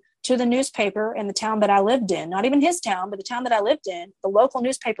name to the newspaper in the town that I lived in, not even his town, but the town that I lived in. The local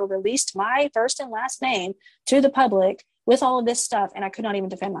newspaper released my first and last name to the public with all of this stuff. And I could not even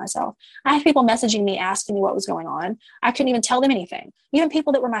defend myself. I had people messaging me, asking me what was going on. I couldn't even tell them anything. Even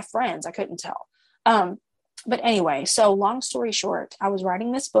people that were my friends, I couldn't tell. But anyway, so long story short, I was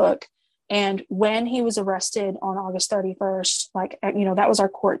writing this book. And when he was arrested on August 31st, that was our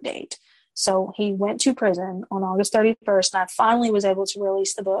court date. So he went to prison on August 31st, and I finally was able to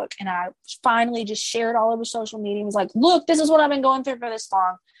release the book. And I finally just shared all over social media. I was like, look, this is what I've been going through for this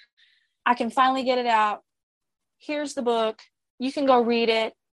long. I can finally get it out. Here's the book. You can go read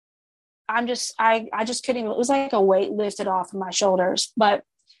it. I just couldn't even, it was like a weight lifted off of my shoulders. But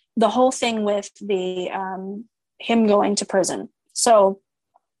the whole thing with the him going to prison. So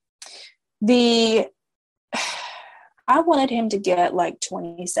I wanted him to get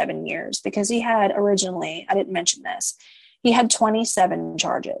 27 years because he had originally, I didn't mention this, he had 27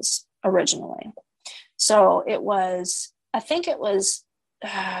 charges originally. So I think it was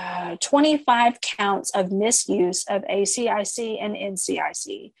 25 counts of misuse of ACIC and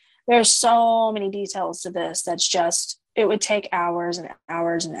NCIC. There's so many details to this it would take hours and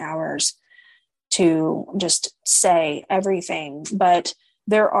hours and hours to just say everything. But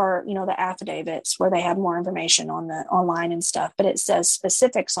there are, the affidavits where they have more information on the online and stuff, but it says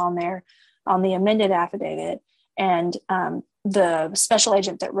specifics on there on the amended affidavit. And the special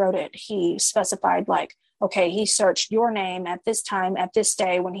agent that wrote it, he specified okay, he searched your name at this time, at this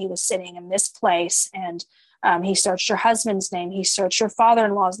day when he was sitting in this place. And he searched your husband's name. He searched your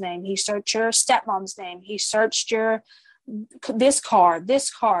father-in-law's name. He searched your stepmom's name. He searched this car,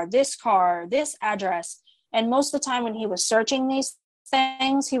 this address. And most of the time when he was searching these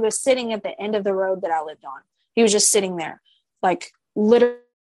things, he was sitting at the end of the road that I lived on. He was just sitting there, literally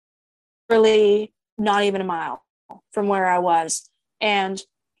not even a mile from where I was. And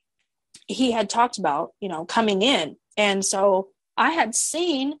he had talked about, coming in. And so I had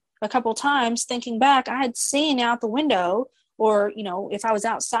seen a couple times, thinking back, I had seen out the window, or, if I was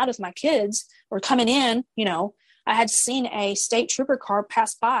outside with my kids or coming in, I had seen a state trooper car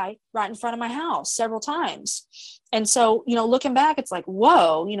pass by right in front of my house several times. And so, looking back, it's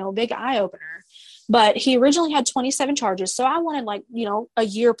whoa, big eye opener. But he originally had 27 charges. So I wanted a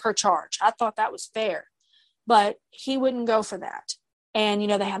year per charge. I thought that was fair, but he wouldn't go for that. And,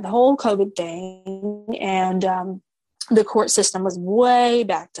 they had the whole COVID thing, and the court system was way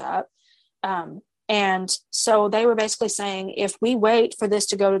backed up. And so they were basically saying, if we wait for this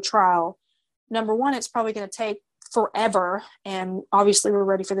to go to trial, number one, it's probably going to take forever. And obviously we're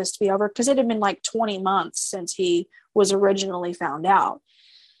ready for this to be over because it had been 20 months since he was originally found out.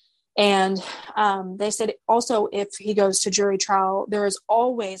 And they said also, if he goes to jury trial, there is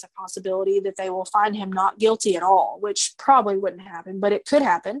always a possibility that they will find him not guilty at all, which probably wouldn't happen, but it could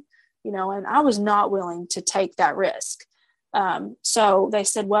happen, and I was not willing to take that risk. So they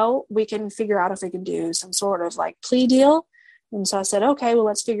said, well, we can figure out if we can do some sort of plea deal. And so I said, okay, well,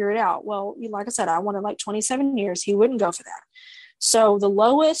 let's figure it out. Well, like I said, I wanted 27 years. He wouldn't go for that. So the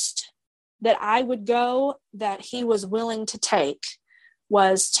lowest that I would go that he was willing to take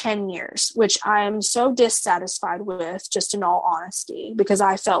was 10 years, which I am so dissatisfied with, just in all honesty, because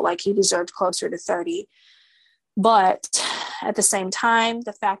I felt like he deserved closer to 30. But at the same time,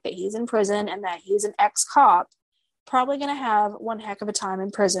 the fact that he's in prison and that he's an ex-cop, probably going to have one heck of a time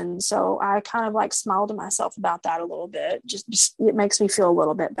in prison. So I kind of like smiled to myself about that a little bit. Just it makes me feel a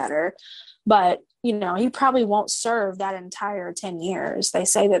little bit better. But, you know, he probably won't serve that entire 10 years. They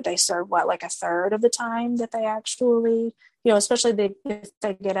say that they serve like a third of the time that they actually, you know, especially if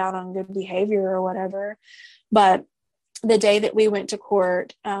they get out on good behavior or whatever. But the day that we went to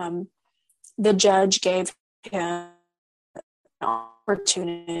court, the judge gave him an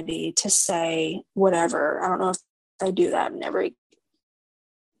opportunity to say whatever. I don't know if they do that in every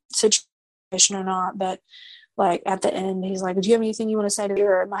situation or not, but like at the end, he's like, do you have anything you want to say to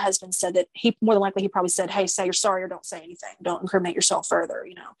her? My husband said that he probably said, hey, say you're sorry or don't say anything. Don't incriminate yourself further,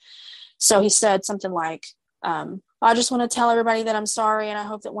 you know? So he said something like, I just want to tell everybody that I'm sorry and I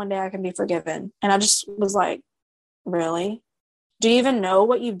hope that one day I can be forgiven. And I just was like, really? Do you even know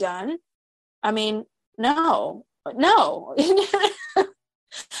what you've done? I mean, no.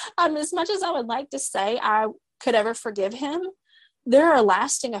 As much as I would like to say I could ever forgive him, there are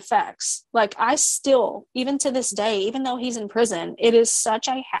lasting effects. Like I still, even to this day, even though he's in prison, it is such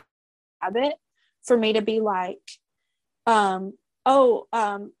a habit for me to be like,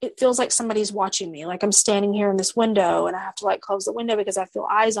 it feels like somebody's watching me. Like I'm standing here in this window and I have to like close the window because I feel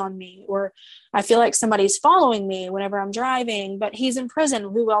eyes on me, or I feel like somebody's following me whenever I'm driving, but he's in prison.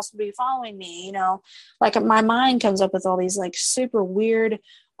 Who else would be following me? You know, like my mind comes up with all these like super weird,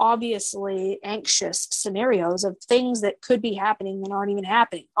 obviously anxious scenarios of things that could be happening that aren't even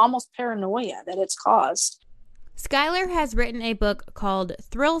happening. Almost paranoia that it's caused. Skylar has written a book called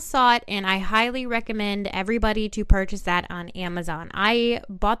Thrill Sought, and I highly recommend everybody to purchase that on Amazon. I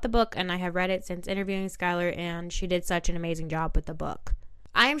bought the book and I have read it since interviewing Skylar, and she did such an amazing job with the book.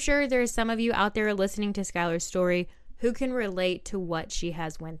 I am sure there's some of you out there listening to Skylar's story who can relate to what she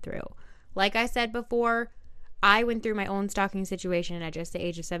has went through. Like I said before, I went through my own stalking situation at just the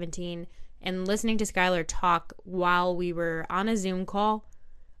age of 17, and listening to Skylar talk while we were on a Zoom call,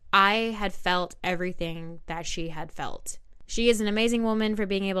 I had felt everything that she had felt. She is an amazing woman for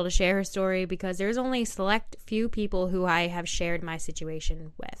being able to share her story, because there's only select few people who I have shared my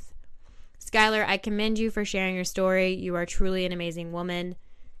situation with. Skylar, I commend you for sharing your story. You are truly an amazing woman.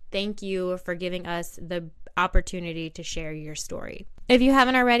 Thank you for giving us the opportunity to share your story. If you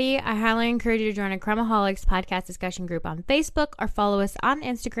haven't already, I highly encourage you to join a Crimeholics podcast discussion group on Facebook, or follow us on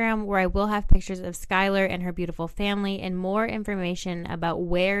Instagram, where I will have pictures of Skylar and her beautiful family and more information about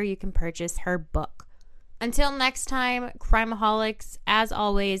where you can purchase her book. Until next time, Crimeholics, as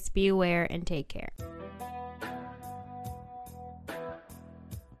always, be aware and take care.